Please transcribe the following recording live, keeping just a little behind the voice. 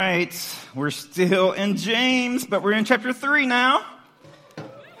right. We're still in James, but we're in chapter 3 now.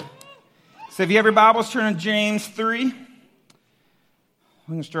 So if you have your Bibles, turn to James 3. We're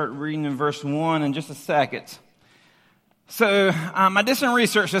going to start reading in verse 1 in just a second. So I did some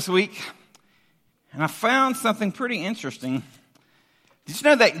research this week, and I found something pretty interesting. Did you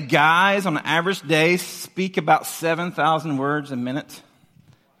know that guys on an average day speak about 7,000 words a minute?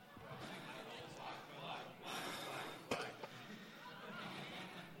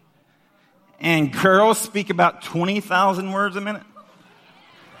 And girls speak about 20,000 words a minute?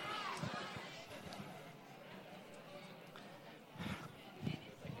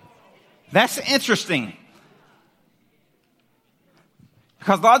 That's interesting.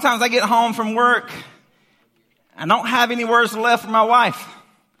 Because a lot of times I get home from work, I don't have any words left for my wife.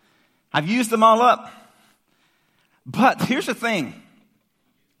 I've used them all up. But here's the thing.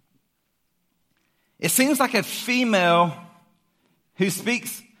 It seems like a female who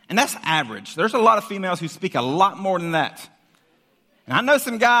speaks, and that's average. There's a lot of females who speak a lot more than that. And I know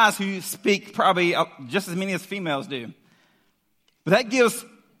some guys who speak probably just as many as females do. But that gives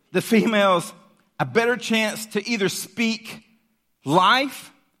the females a better chance to either speak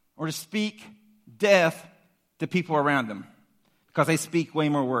life or to speak death to people around them, because they speak way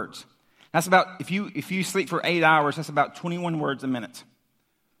more words. That's about, if you sleep for 8 hours, that's about 21 words a minute.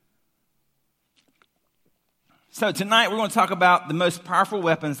 So tonight we're going to talk about the most powerful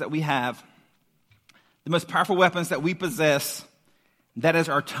weapons that we have, the most powerful weapons that we possess. That is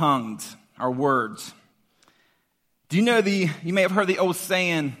our tongues, our words. Do you know you may have heard the old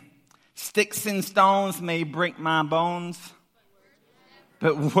saying, sticks and stones may break my bones,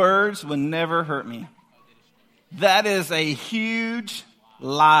 but words will never hurt me. That is a huge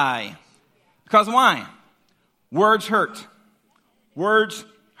lie. Because why? Words hurt. Words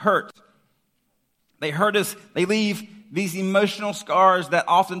hurt. They hurt us. They leave these emotional scars that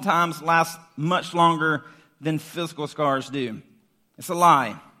oftentimes last much longer than physical scars do. It's a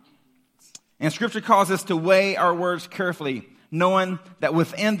lie. And Scripture calls us to weigh our words carefully, knowing that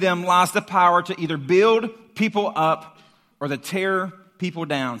within them lies the power to either build people up or to tear people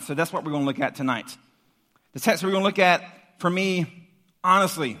down. So that's what we're going to look at tonight. The text we're going to look at, for me,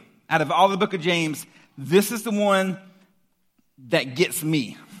 honestly, out of all the book of James, this is the one that gets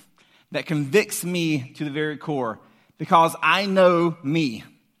me, that convicts me to the very core, because I know me.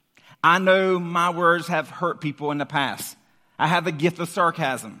 I know my words have hurt people in the past. I have the gift of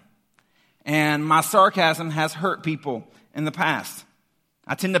sarcasm, and my sarcasm has hurt people in the past.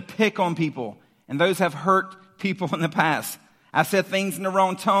 I tend to pick on people, and those have hurt people in the past. I've said things in the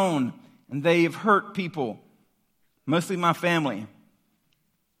wrong tone, and they have hurt people, mostly my family.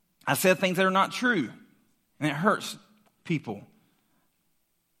 I said things that are not true, and it hurts people.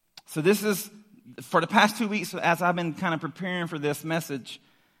 So this is, for the past 2 weeks, as I've been kind of preparing for this message,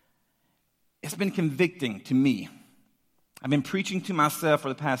 it's been convicting to me. I've been preaching to myself for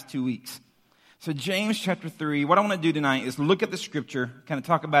the past 2 weeks. So James chapter 3, what I want to do tonight is look at the scripture, kind of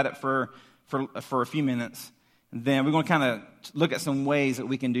talk about it for a few minutes. And then we're going to kind of look at some ways that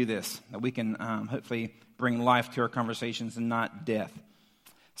we can do this, that we can hopefully bring life to our conversations and not death.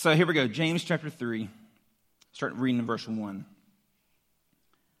 So here we go, James chapter 3, start reading in verse 1.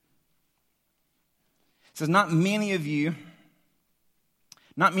 It says, not many of you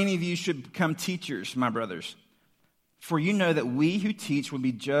should become teachers, my brothers, for you know that we who teach will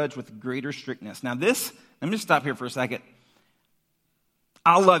be judged with greater strictness. Now let me just stop here for a second.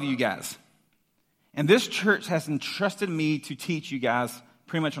 I love you guys. And this church has entrusted me to teach you guys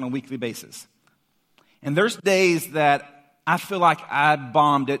pretty much on a weekly basis. And there's days that I feel like I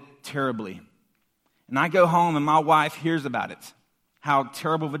bombed it terribly. And I go home and my wife hears about it, how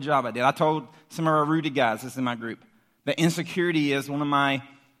terrible of a job I did. I told some of our rooted guys, this is in my group, that insecurity is one of my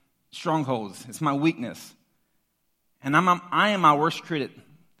strongholds. It's my weakness. And I am my worst critic.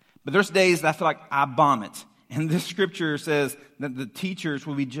 But there's days that I feel like I bomb it. And this scripture says that the teachers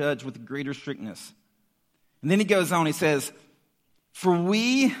will be judged with greater strictness. And then he goes on, he says, for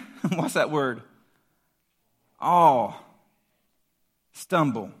we, what's that word? All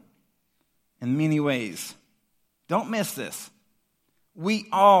stumble in many ways. Don't miss this. We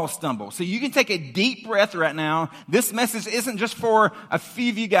all stumble. So you can take a deep breath right now. This message isn't just for a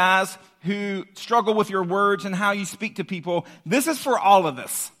few of you guys who struggle with your words and how you speak to people. This is for all of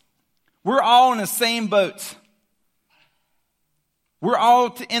us. We're all in the same boat. We're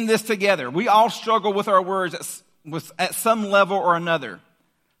all in this together. We all struggle with our words at some level or another.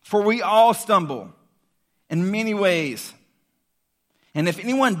 For we all stumble in many ways. And if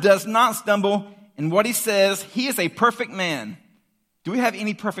anyone does not stumble in what he says, he is a perfect man. Do we have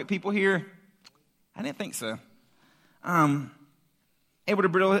any perfect people here? I didn't think so. able to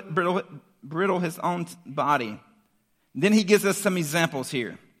brittle his own body. Then he gives us some examples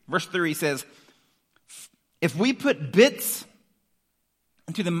here. Verse 3 says, if we put bits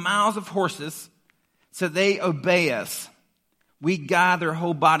into the mouths of horses so they obey us, we guide their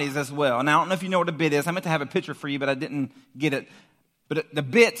whole bodies as well. Now, I don't know if you know what a bit is. I meant to have a picture for you, but I didn't get it. But the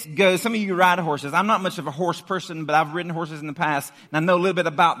bits go, some of you ride horses. I'm not much of a horse person, but I've ridden horses in the past, and I know a little bit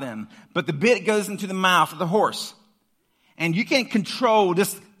about them. But the bit goes into the mouth of the horse. And you can't control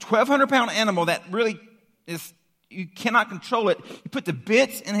this 1,200-pound animal that really is, you cannot control it. You put the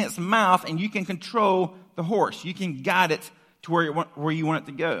bits in its mouth, and you can control the horse. You can guide it to where you want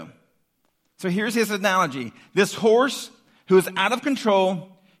it to go. So here's his analogy. This horse who is out of control,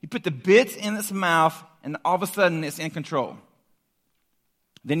 you put the bits in its mouth, and all of a sudden it's in control.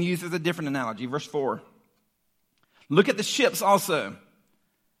 Then he uses a different analogy, verse 4. Look at the ships also.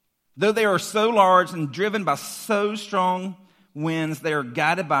 Though they are so large and driven by so strong winds, they are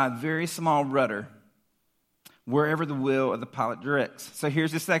guided by a very small rudder, wherever the will of the pilot directs. So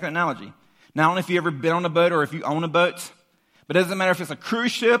here's the second analogy. Now, I don't know if you've ever been on a boat or if you own a boat, but it doesn't matter if it's a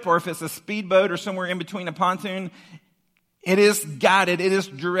cruise ship or if it's a speedboat or somewhere in between a pontoon. It is guided, it is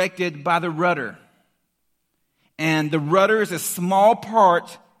directed by the rudder. And the rudder is a small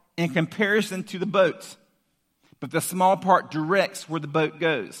part in comparison to the boat. But the small part directs where the boat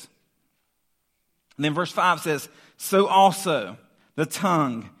goes. And then verse 5 says, so also the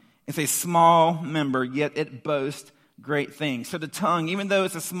tongue is a small member, yet it boasts great things. So the tongue, even though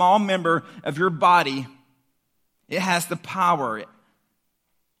it's a small member of your body, it has the power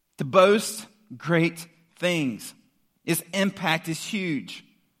to boast great things. Its impact is huge.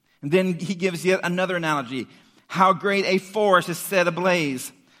 And then he gives yet another analogy. How great a forest is set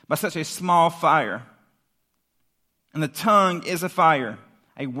ablaze by such a small fire. And the tongue is a fire,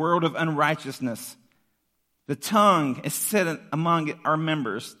 a world of unrighteousness. The tongue is set among our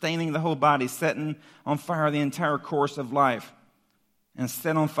members, staining the whole body, setting on fire the entire course of life, and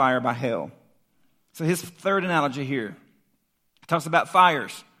set on fire by hell. So his third analogy here talks about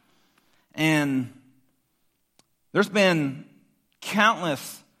fires. And there's been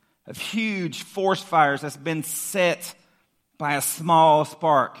countless of huge forest fires that's been set by a small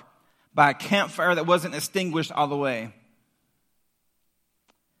spark, by a campfire that wasn't extinguished all the way.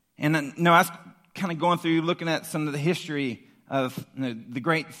 And I was kind of going through looking at some of the history of the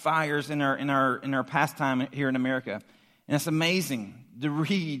great fires in our pastime here in America. And it's amazing to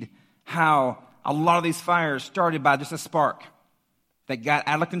read how a lot of these fires started by just a spark that got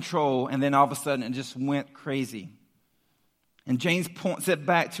out of control, and then all of a sudden it just went crazy. And James points it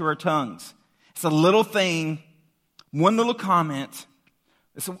back to our tongues. It's a little thing, one little comment.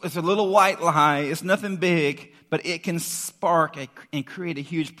 It's a little white lie. It's nothing big, but it can spark and create a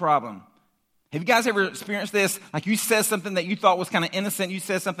huge problem. Have you guys ever experienced this? Like you said something that you thought was kind of innocent. You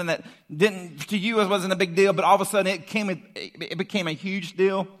said something that to you it wasn't a big deal, but all of a sudden it became a huge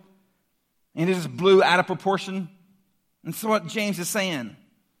deal. And it just blew out of proportion. And so what James is saying.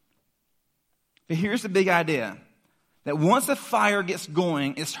 But here's the big idea. That once a fire gets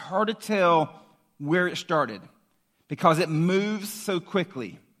going, it's hard to tell where it started because it moves so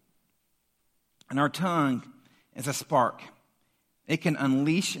quickly. And our tongue is a spark. It can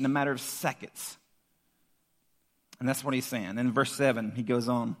unleash in a matter of seconds. And that's what he's saying. And in verse 7, he goes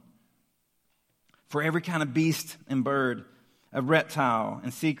on. For every kind of beast and bird, a reptile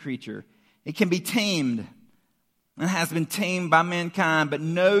and sea creature, it can be tamed and has been tamed by mankind, but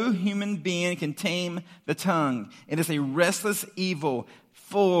no human being can tame the tongue. It is a restless evil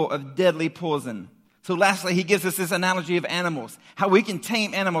full of deadly poison. So lastly, he gives us this analogy of animals, how we can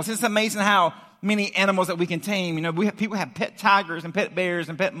tame animals. It's amazing how many animals that we can tame. You know, people have pet tigers and pet bears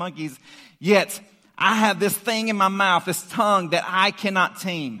and pet monkeys, yet I have this thing in my mouth, this tongue that I cannot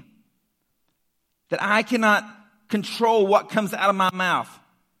tame, that I cannot control what comes out of my mouth.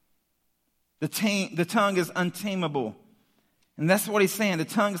 The tongue is untamable. And that's what he's saying. The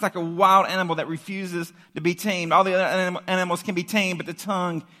tongue is like a wild animal that refuses to be tamed. All the other animals can be tamed, but the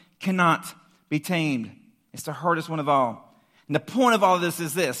tongue cannot be tamed. It's the hardest one of all. And the point of all of this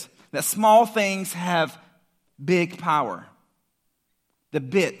is this, that small things have big power. The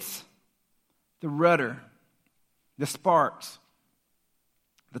bits, the rudder, the sparks,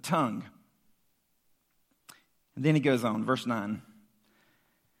 the tongue. And then he goes on, verse 9.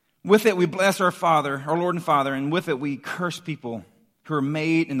 With it we bless our Father, our Lord and Father, and with it we curse people who are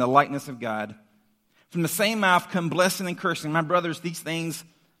made in the likeness of God. From the same mouth come blessing and cursing. My brothers, these things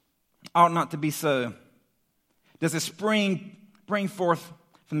ought not to be so. Does a spring bring forth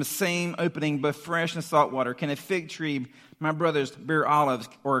from the same opening both fresh and salt water? Can a fig tree, my brothers, bear olives,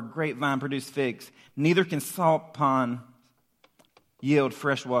 or a grapevine produce figs? Neither can salt pond yield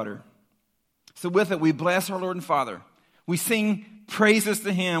fresh water. So with it, we bless our Lord and Father. We sing praises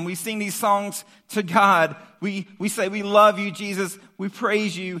to Him. We sing these songs to God. We say, we love you, Jesus. We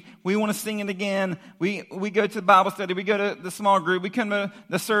praise you. We want to sing it again. We go to the Bible study. We go to the small group. We come to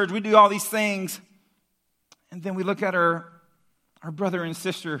the surge. We do all these things. And then we look at our brother and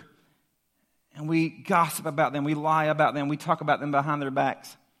sister, and we gossip about them. We lie about them. We talk about them behind their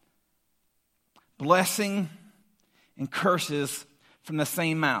backs. Blessing and curses from the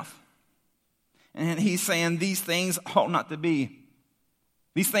same mouth. And he's saying these things ought not to be.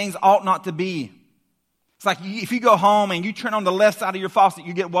 These things ought not to be. It's like if you go home and you turn on the left side of your faucet,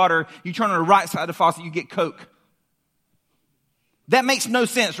 you get water. You turn on the right side of the faucet, you get Coke. That makes no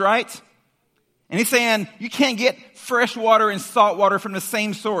sense, right? And he's saying you can't get fresh water and salt water from the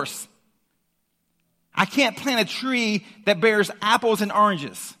same source. I can't plant a tree that bears apples and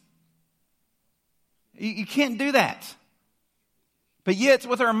oranges. You can't do that. But yet,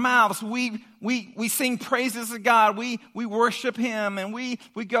 with our mouths, we sing praises to God. We worship Him, and we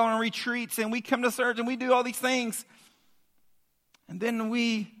go on retreats, and we come to church, and we do all these things. And then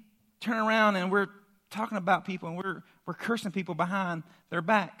we turn around, and we're talking about people, and we're cursing people behind their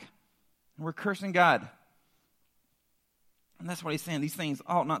back. And we're cursing God. And that's what he's saying. These things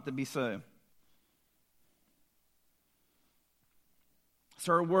ought not to be so.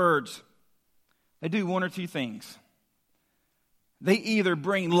 So our words, they do one or two things. They either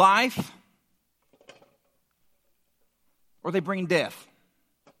bring life or they bring death.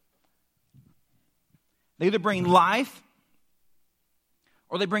 They either bring life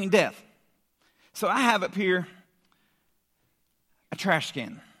or they bring death. So I have up here a trash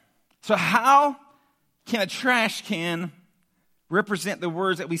can. So how can a trash can represent the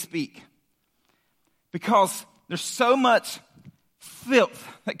words that we speak? Because there's so much filth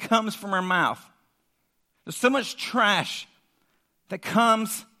that comes from our mouth. There's so much trash that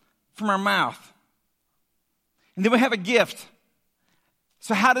comes from our mouth. And then we have a gift.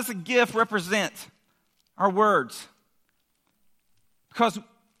 So how does a gift represent our words? Because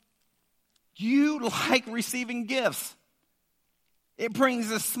you like receiving gifts. It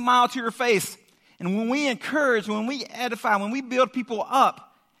brings a smile to your face. And when we encourage, when we edify, when we build people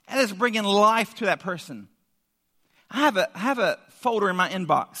up, that is bringing life to that person. I have a folder in my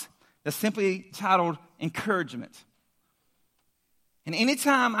inbox that's simply titled Encouragement. And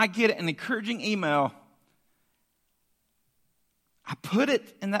anytime I get an encouraging email, I put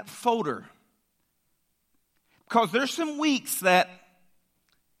it in that folder. Because there's some weeks that,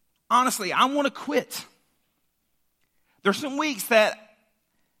 honestly, I want to quit. There's some weeks that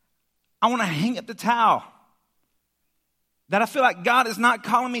I want to hang up the towel. That I feel like God is not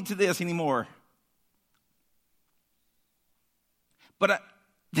calling me to this anymore. But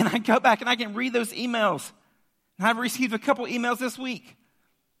then I go back and I can read those emails. And I've received a couple emails this week.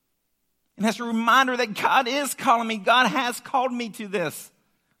 And that's a reminder that God is calling me. God has called me to this.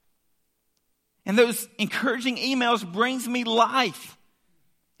 And those encouraging emails brings me life.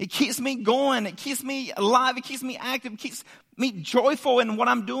 It keeps me going. It keeps me alive. It keeps me active. It keeps me joyful in what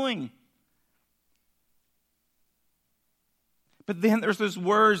I'm doing. But then there's those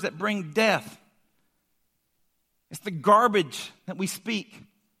words that bring death. It's the garbage that we speak.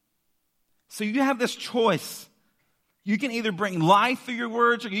 So you have this choice. You can either bring life through your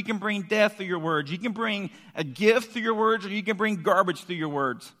words or you can bring death through your words. You can bring a gift through your words or you can bring garbage through your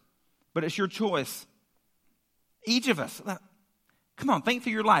words. But it's your choice. Each of us, come on, think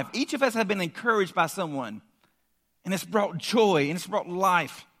through your life. Each of us have been encouraged by someone. And it's brought joy and it's brought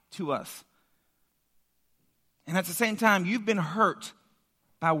life to us. And at the same time, you've been hurt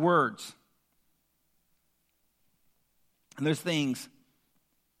by words. And those things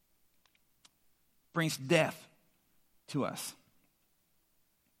brings death to us.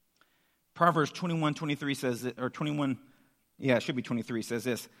 Proverbs 21:23 says, or 21, it should be 23, says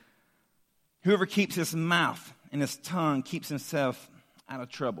this. Whoever keeps his mouth and his tongue keeps himself out of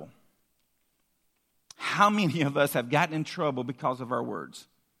trouble. How many of us have gotten in trouble because of our words?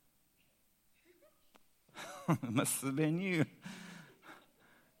 It must have been you.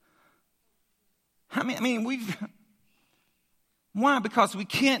 Why? Because we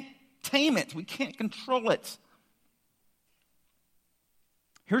can't tame it. We can't control it.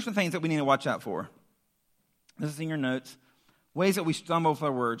 Here's some things that we need to watch out for. This is in your notes. Ways that we stumble with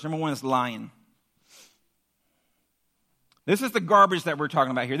our words. Number one is lying. This is the garbage that we're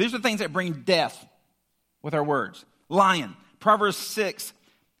talking about here. These are the things that bring death with our words. Lying. Proverbs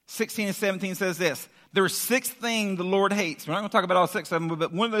 6:16 and 17 says this. There are 6 things the Lord hates. We're not going to talk about all 6 of them,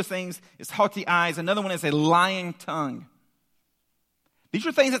 but one of those things is haughty eyes. Another one is a lying tongue. These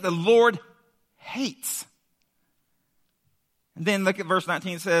are things that the Lord hates. And then look at verse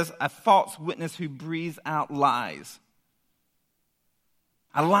 19. It says, a false witness who breathes out lies.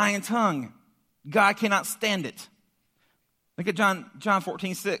 A lying tongue. God cannot stand it. Look at John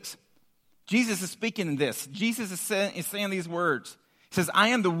 14:6. Jesus is speaking in this. Jesus is saying these words. He says, I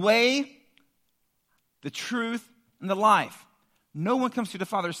am the way, the truth, and the life. No one comes to the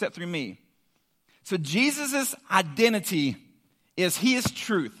Father except through me. So Jesus' identity is he is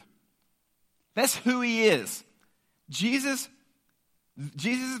truth. That's who he is. Jesus'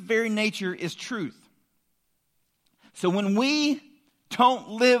 very nature is truth. So when we don't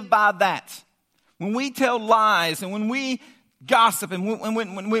live by that, when we tell lies and when we gossip and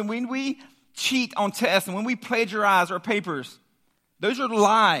when we cheat on tests and when we plagiarize our papers, those are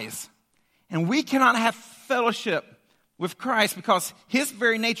lies. And we cannot have fellowship with Christ because his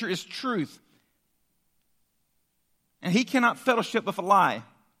very nature is truth. And he cannot fellowship with a lie.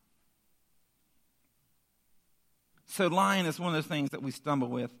 So lying is one of those things that we stumble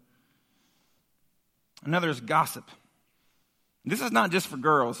with. Another is gossip. This is not just for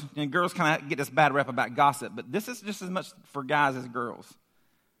girls. And girls kind of get this bad rep about gossip, but this is just as much for guys as girls.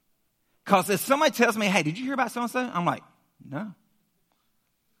 Because if somebody tells me, hey, did you hear about so-and-so? I'm like, no.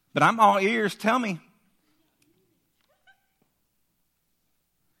 But I'm all ears. Tell me.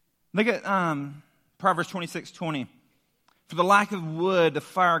 Look at Proverbs 26:20. For the lack of wood, the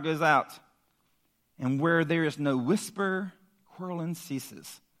fire goes out. And where there is no whisper, quarreling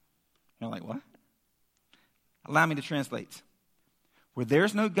ceases. You're like, what? Allow me to translate. Where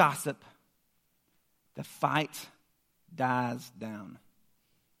there's no gossip, the fight dies down.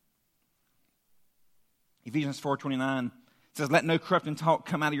 Ephesians 4:29 says, let no corrupting talk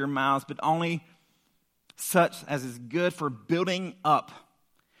come out of your mouths, but only such as is good for building up.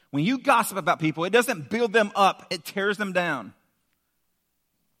 When you gossip about people, it doesn't build them up, it tears them down.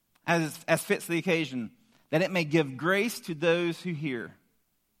 As fits the occasion, that it may give grace to those who hear.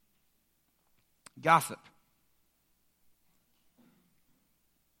 Gossip.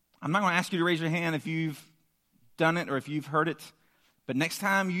 I'm not going to ask you to raise your hand if you've done it or if you've heard it, but next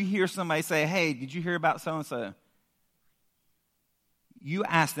time you hear somebody say, hey, did you hear about so-and-so? You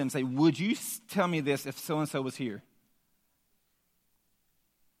ask them, say, would you tell me this if so-and-so was here?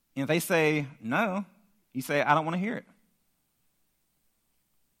 And if they say no, you say, I don't want to hear it.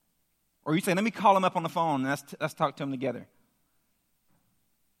 Or you say, let me call him up on the phone and let's talk to him together.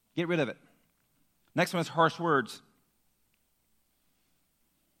 Get rid of it. Next one is harsh words.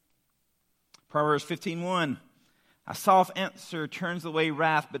 Proverbs 15:1. A soft answer turns away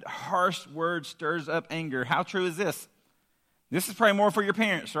wrath, but harsh words stirs up anger. How true is this? This is probably more for your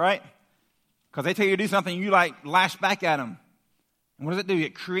parents, right? Because they tell you to do something, you lash back at them. And what does it do?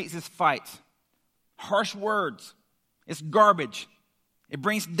 It creates this fight. Harsh words. It's garbage. It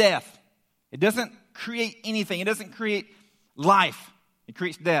brings death. It doesn't create anything. It doesn't create life. It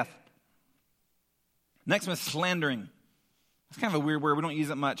creates death. Next one is slandering. It's kind of a weird word. We don't use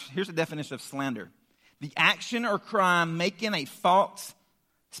it much. Here's the definition of slander. The action or crime making a false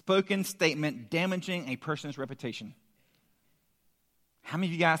spoken statement damaging a person's reputation. How many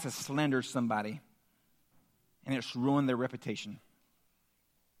of you guys have slandered somebody and it's ruined their reputation?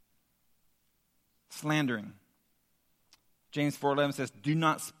 Slandering. James 4:11 says, do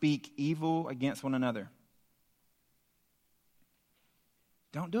not speak evil against one another.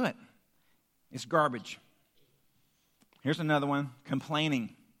 Don't do it. It's garbage. Here's another one,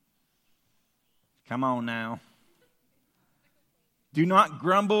 complaining. Come on now. Do not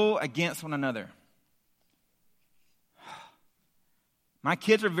grumble against one another. My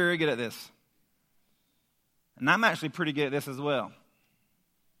kids are very good at this. And I'm actually pretty good at this as well.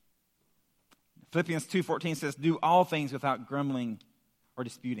 Philippians 2:14 says, do all things without grumbling or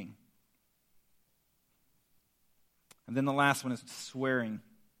disputing. And then the last one is swearing.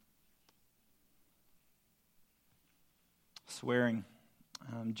 Swearing.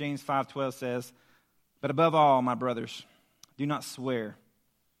 James 5:12 says, but above all, my brothers, do not swear,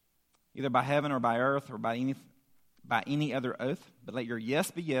 either by heaven or by earth or by any other oath, but let your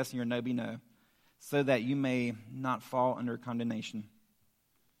yes be yes and your no be no, so that you may not fall under condemnation.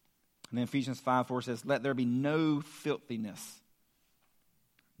 And then Ephesians 5:4 says, let there be no filthiness,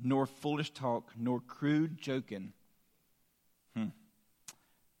 nor foolish talk, nor crude joking,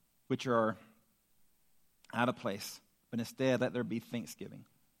 which are out of place. But instead, let there be thanksgiving.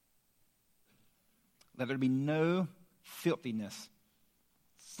 Let there be no filthiness,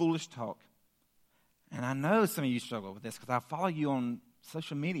 foolish talk. And I know some of you struggle with this because I follow you on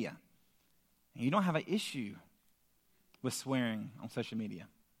social media. And you don't have an issue with swearing on social media.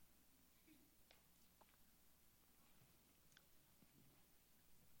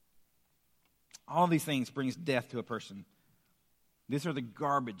 All these things brings death to a person. These are the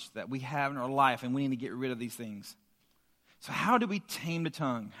garbage that we have in our life, and we need to get rid of these things. So how do we tame the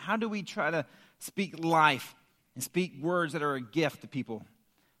tongue? How do we try to speak life and speak words that are a gift to people?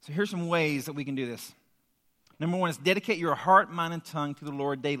 So here's some ways that we can do this. Number one is dedicate your heart, mind, and tongue to the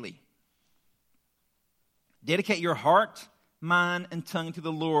Lord daily. Dedicate your heart, mind, and tongue to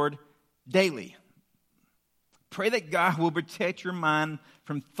the Lord daily. Pray that God will protect your mind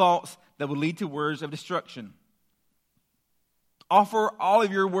from thoughts that will lead to words of destruction. Offer all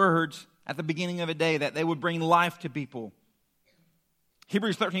of your words at the beginning of a day that they would bring life to people.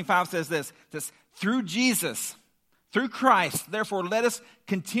 Hebrews 13:5 says this, through Jesus, through Christ, therefore let us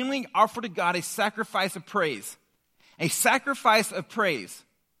continually offer to God a sacrifice of praise. A sacrifice of praise.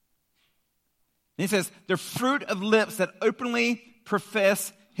 And he says, the fruit of lips that openly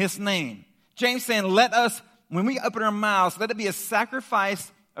profess his name. James saying, let us, when we open our mouths, let it be a sacrifice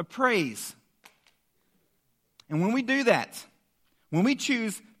of praise. And when we do that, when we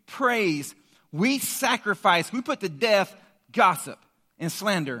choose praise, we sacrifice, we put to death gossip and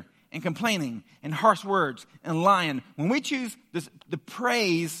slander and complaining and harsh words and lying. When we choose the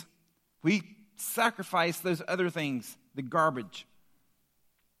praise, we sacrifice those other things, the garbage.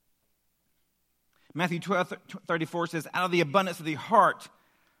 Matthew 12:34 says, out of the abundance of the heart,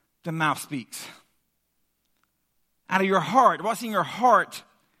 the mouth speaks. Out of your heart, what's in your heart,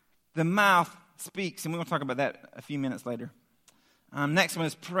 the mouth speaks. And we're going to talk about that a few minutes later. Next one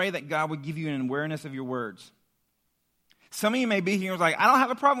is pray that God would give you an awareness of your words. Some of you may be here and like, I don't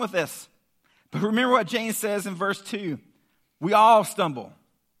have a problem with this. But remember what James says in verse 2. We all stumble.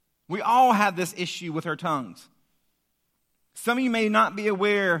 We all have this issue with our tongues. Some of you may not be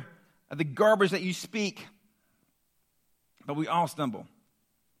aware of the garbage that you speak, but we all stumble.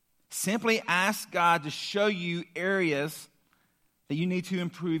 Simply ask God to show you areas that you need to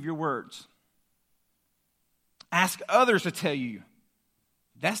improve your words. Ask others to tell you.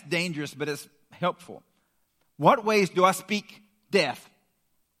 That's dangerous, but it's helpful. What ways do I speak death?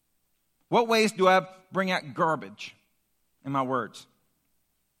 What ways do I bring out garbage in my words?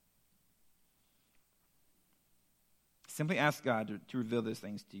 Simply ask God to reveal those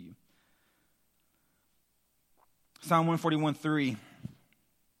things to you. Psalm 141:3.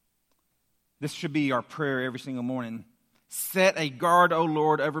 This should be our prayer every single morning. Set a guard, O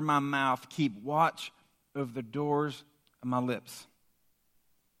Lord, over my mouth. Keep watch over the doors of my lips.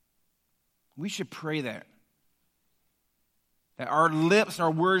 We should pray that our lips, our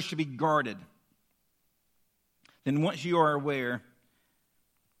words should be guarded. Then once you are aware,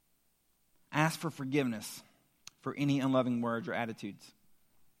 ask for forgiveness for any unloving words or attitudes.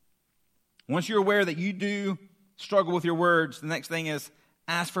 Once you're aware that you do struggle with your words, the next thing is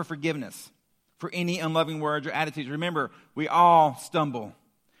ask for forgiveness for any unloving words or attitudes. Remember, we all stumble.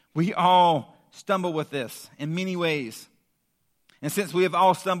 We all stumble with this in many ways. And since we have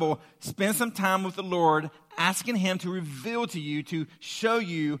all stumbled, spend some time with the Lord, asking Him to reveal to you, to show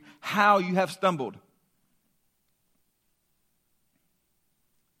you how you have stumbled.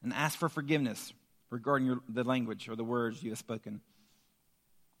 And ask for forgiveness regarding the language or the words you have spoken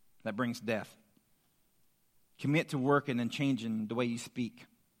that brings death. Commit to working and changing the way you speak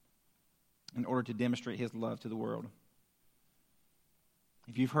in order to demonstrate His love to the world.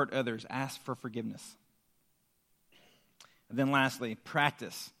 If you've hurt others, ask for forgiveness. And then lastly,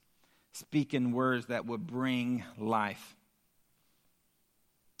 practice speaking words that would bring life.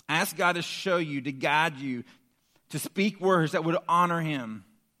 Ask God to show you, to guide you, to speak words that would honor Him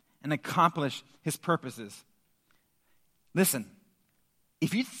and accomplish His purposes. Listen,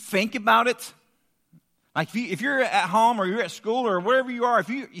 if you think about it, like if you're at home or you're at school or wherever you are,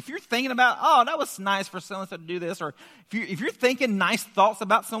 if you're thinking about, oh, that was nice for so-and-so to do this, or if you're thinking nice thoughts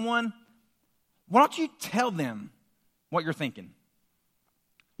about someone, why don't you tell them what you're thinking?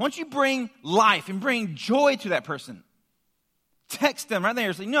 Why don't you bring life and bring joy to that person? Text them right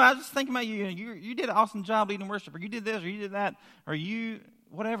there. Say, no, I was just thinking about you. You did an awesome job leading worship, or you did this, or you did that, or you,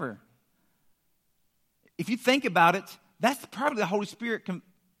 whatever. If you think about it, that's probably the Holy Spirit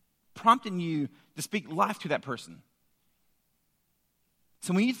prompting you to speak life to that person.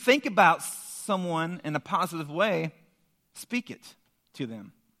 So when you think about someone in a positive way, speak it to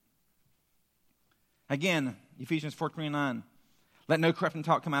them. Again, Ephesians 4:29, let no corrupting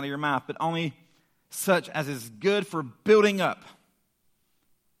talk come out of your mouth, but only such as is good for building up.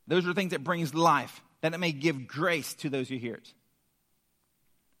 Those are things that brings life, that it may give grace to those who hear it.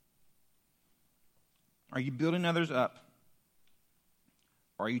 Are you building others up?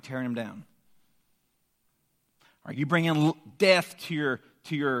 Or are you tearing them down? Are you bringing death to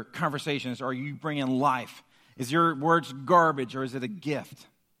your conversations? Or are you bringing life? Is your words garbage or is it a gift?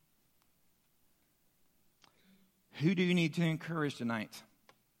 Who do you need to encourage tonight?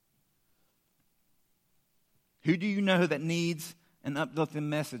 Who do you know that needs an uplifting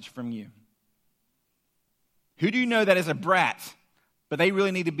message from you? Who do you know that is a brat, but they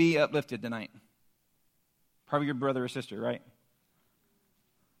really need to be uplifted tonight? Probably your brother or sister, right?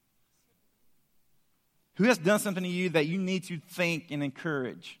 Who has done something to you that you need to think and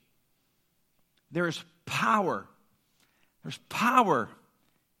encourage? There is power. There's power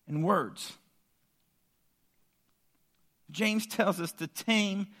in words. James tells us to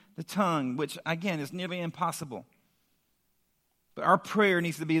tame the tongue, which, again, is nearly impossible. But our prayer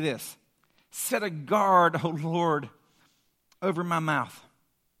needs to be this: set a guard, O Lord, over my mouth.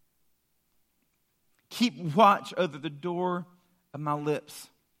 Keep watch over the door of my lips.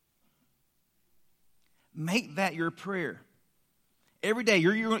 Make that your prayer. Every day,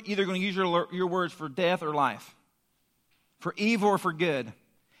 you're either going to use your words for death or life, for evil or for good.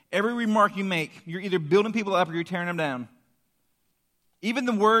 Every remark you make, you're either building people up or you're tearing them down. Even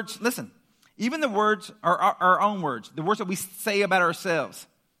the words, listen, even the words are our own words, the words that we say about ourselves.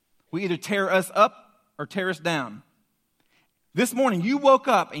 We either tear us up or tear us down. This morning, you woke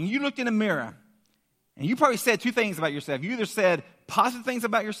up and you looked in a mirror, and you probably said two things about yourself. You either said positive things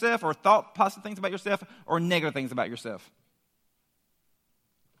about yourself or thought positive things about yourself or negative things about yourself.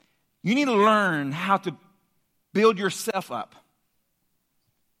 You need to learn how to build yourself up.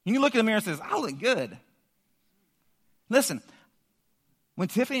 You need to look in the mirror and say, I look good. Listen, when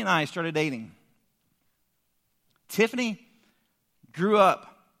Tiffany and I started dating, Tiffany grew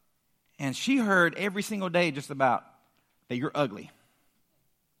up and she heard every single day just about that you're ugly.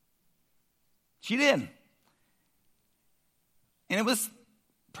 She did. And it was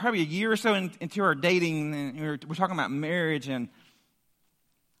probably a year or so into our dating, and we're talking about marriage, and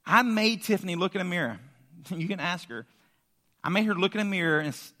I made Tiffany look in a mirror. You can ask her. I made her look in a mirror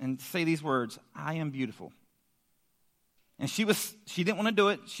and say these words: I am beautiful. And she didn't want to do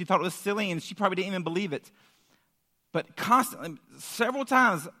it. She thought it was silly, and she probably didn't even believe it. But constantly, several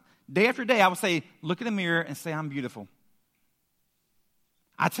times, day after day, I would say, look in the mirror and say, I'm beautiful.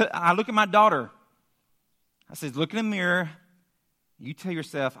 I look at my daughter. I said, look in the mirror. You tell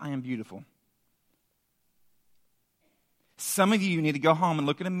yourself, I am beautiful. Some of you need to go home and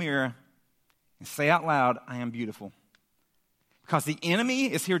look in the mirror and say out loud, I am beautiful. Because the enemy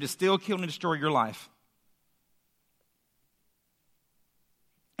is here to steal, kill, and destroy your life.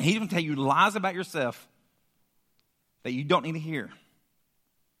 And he's going to tell you lies about yourself that you don't need to hear.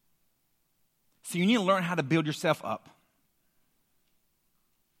 So you need to learn how to build yourself up.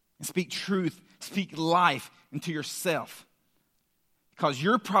 And speak truth, speak life into yourself. Because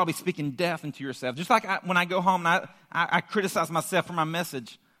you're probably speaking death into yourself. Just like when I go home and I criticize myself for my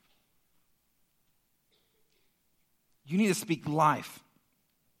message. You need to speak life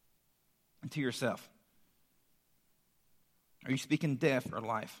into yourself. Are you speaking death or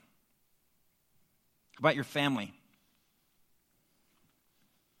life? How about your family?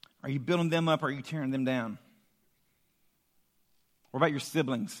 Are you building them up or are you tearing them down? What about your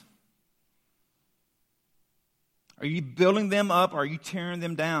siblings? Are you building them up or are you tearing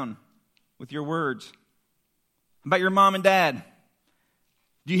them down with your words? How about your mom and dad?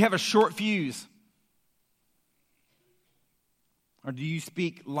 Do you have a short fuse? Or do you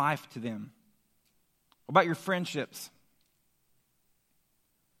speak life to them? What about your friendships?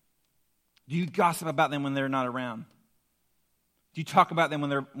 Do you gossip about them when they're not around? Do you talk about them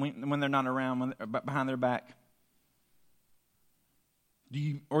when they're not around, behind their back? Do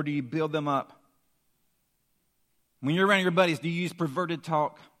you build them up? When you're around your buddies, do you use perverted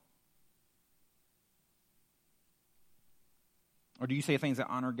talk? Or do you say things that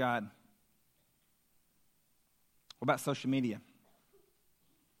honor God? What about social media?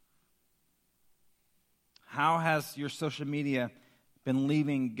 How has your social media been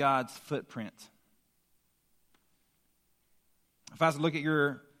leaving God's footprint? If I was to look at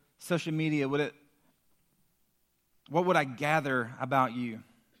your social media, what would I gather about you?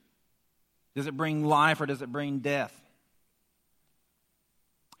 Does it bring life or does it bring death?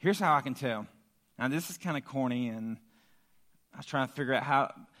 Here's how I can tell. Now, this is kind of corny, and I was trying to figure out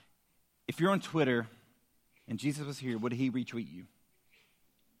how, if you're on Twitter and Jesus was here, would he retweet you?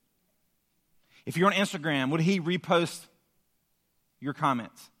 If you're on Instagram, would he repost your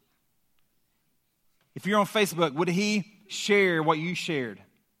comments? If you're on Facebook, would he share what you shared?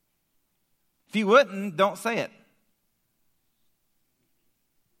 If he wouldn't, don't say it.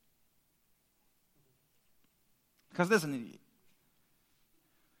 Because listen,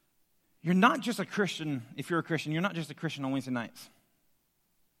 you're not just a Christian, if you're a Christian, you're not just a Christian on Wednesday nights.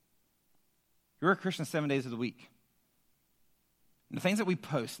 You're a Christian 7 days of the week. And the things that we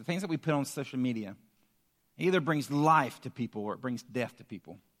post, the things that we put on social media, It either brings life to people or it brings death to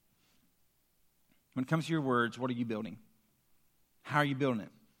people. When it comes to your words, what are you building? How are you building it?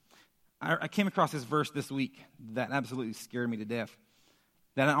 I came across this verse this week that absolutely scared me to death.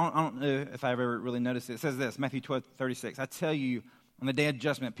 That I don't know if I've ever really noticed it. It says this, Matthew 12:36. I tell you, on the day of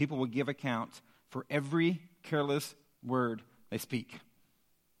judgment, people will give account for every careless word they speak.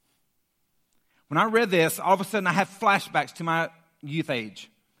 When I read this, all of a sudden I had flashbacks to my youth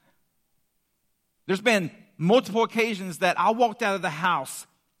age. There's been multiple occasions that I walked out of the house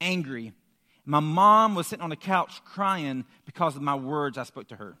angry. My mom was sitting on the couch crying because of my words I spoke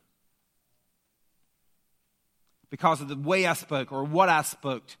to her. Because of the way I spoke or what I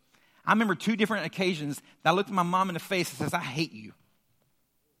spoke. I remember 2 different occasions that I looked at my mom in the face and says, I hate you.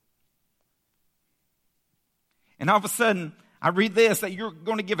 And all of a sudden, I read this, that you're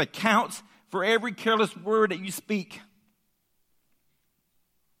going to give account for every careless word that you speak.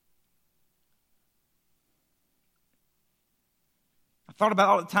 I thought about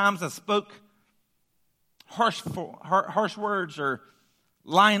all the times I spoke harsh words or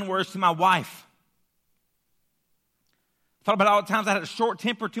lying words to my wife. I thought about all the times I had a short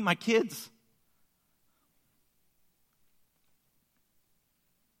temper to my kids.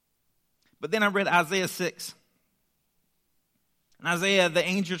 But then I read Isaiah 6. In Isaiah, the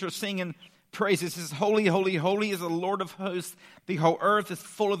angels are singing praises. It says, holy, holy, holy is the Lord of hosts. The whole earth is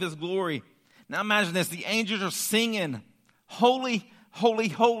full of his glory. Now imagine this. The angels are singing, holy, holy,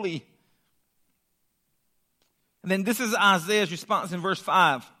 holy. And then this is Isaiah's response in verse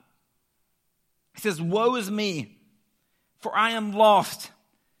 5. He says, woe is me, for I am lost.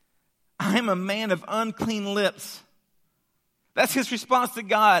 I am a man of unclean lips. That's his response to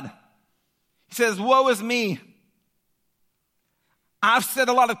God. He says, woe is me. I've said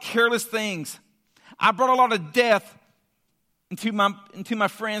a lot of careless things. I brought a lot of death into my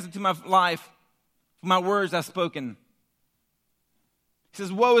friends, into my life, for my words I've spoken. He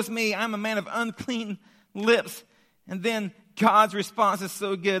says, woe is me. I'm a man of unclean lips. And then God's response is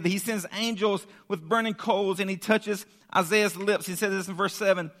so good that he sends angels with burning coals and he touches Isaiah's lips. He says this in verse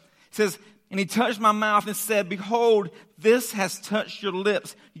 7. He says, and he touched my mouth and said, behold, this has touched your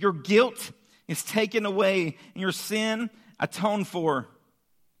lips. Your guilt is taken away and your sin atoned for.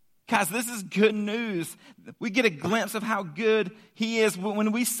 Guys, this is good news. We get a glimpse of how good he is.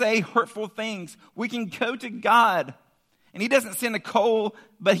 When we say hurtful things, we can go to God. And he doesn't send a coal,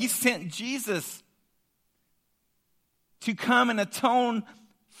 but he sent Jesus to come and atone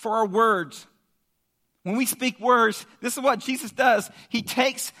for our words. When we speak words, this is what Jesus does. He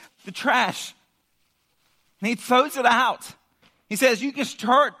takes the trash and he throws it out. He says, you can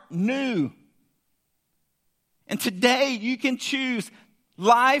start new. And today you can choose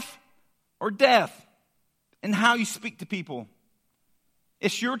life or death in how you speak to people.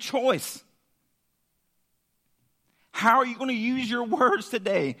 It's your choice. How are you going to use your words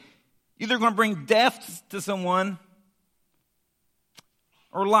today? Either going to bring death to someone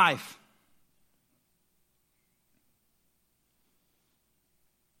or life.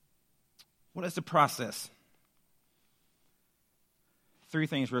 What is the process? 3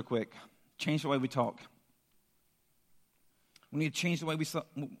 things real quick. Change the way we talk. We need to change the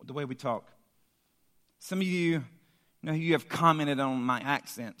way we talk. Some of you have commented on my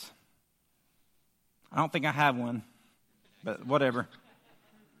accent. I don't think I have one, but whatever.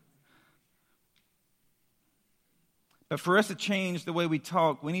 But for us to change the way we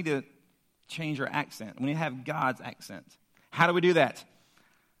talk, we need to change our accent. We need to have God's accent. How do we do that?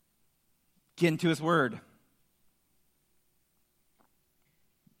 Get into his word.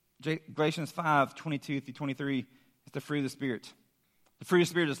 Galatians 5:22-23 is the fruit of the Spirit. The fruit of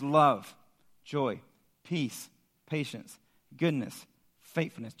the Spirit is love, joy, peace, patience, goodness,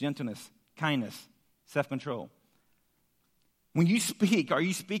 faithfulness, gentleness, kindness, self-control. When you speak, are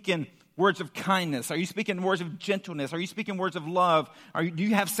you speaking words of kindness? Are you speaking words of gentleness? Are you speaking words of love? Do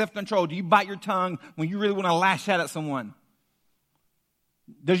you have self-control? Do you bite your tongue when you really want to lash out at someone?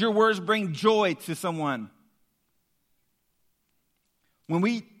 Does your words bring joy to someone? When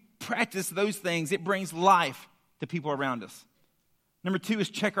we practice those things, it brings life to people around us. Number 2 is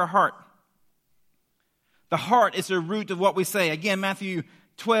check our heart. The heart is the root of what we say. Again, Matthew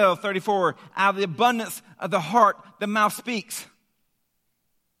 12:34, out of the abundance of the heart, the mouth speaks.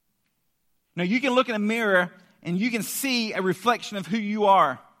 Now, you can look in a mirror and you can see a reflection of who you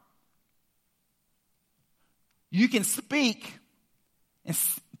are. You can speak, and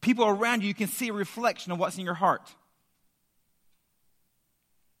people around you can see a reflection of what's in your heart.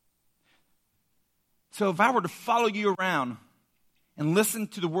 So if I were to follow you around and listen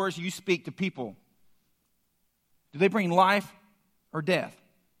to the words you speak to people, do they bring life or death?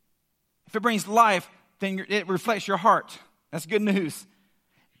 If it brings life, then it reflects your heart. That's good news.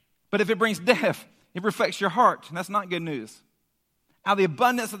 But if it brings death, it reflects your heart, and that's not good news. Out of the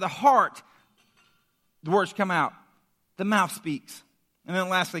abundance of the heart, the words come out. The mouth speaks. And then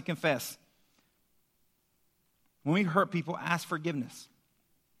lastly, confess. When we hurt people, ask forgiveness.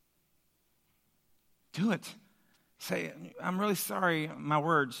 Do it. Say, I'm really sorry my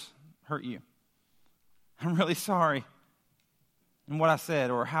words hurt you. I'm really sorry in what I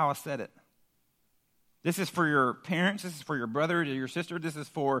said or how I said it. This is for your parents. This is for your brother or your sister. This is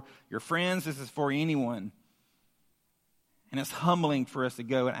for your friends. This is for anyone. And it's humbling for us to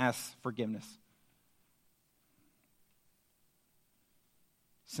go and ask forgiveness.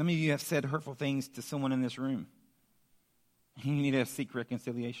 Some of you have said hurtful things to someone in this room. You need to seek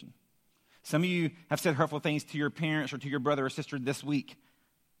reconciliation. Some of you have said hurtful things to your parents or to your brother or sister this week.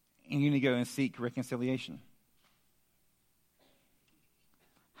 And you need to go and seek reconciliation.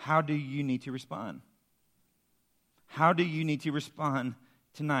 How do you need to respond? How do you need to respond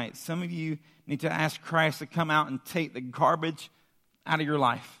tonight? Some of you need to ask Christ to come out and take the garbage out of your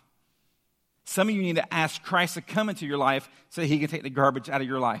life. Some of you need to ask Christ to come into your life so he can take the garbage out of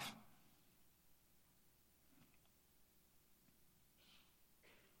your life.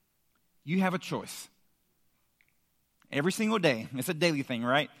 You have a choice. Every single day. It's a daily thing,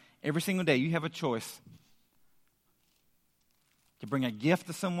 right? Every single day you have a choice to bring a gift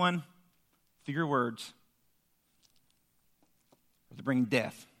to someone through your words, or to bring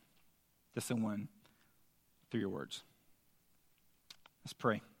death to someone through your words. Let's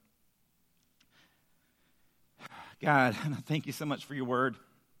pray. God, thank you so much for your word.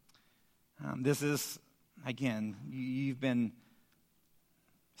 This is, again, you've been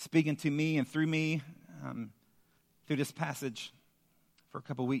speaking to me and through me through this passage for a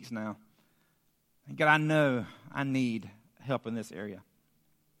couple weeks now. And God, I know I need help in this area.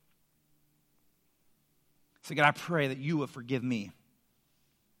 So God, I pray that you will forgive me,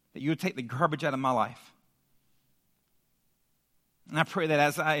 that you would take the garbage out of my life. And I pray that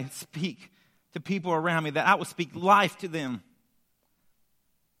as I speak to people around me, that I will speak life to them.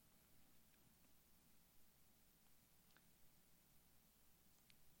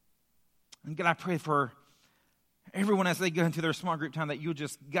 And God, I pray for everyone as they go into their small group time, that you'll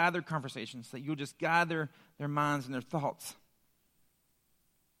just guide their conversations, that you'll just guide their minds and their thoughts.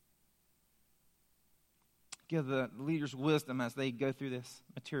 Give the leaders wisdom as they go through this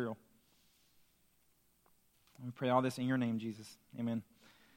material. We pray all this in your name, Jesus. Amen.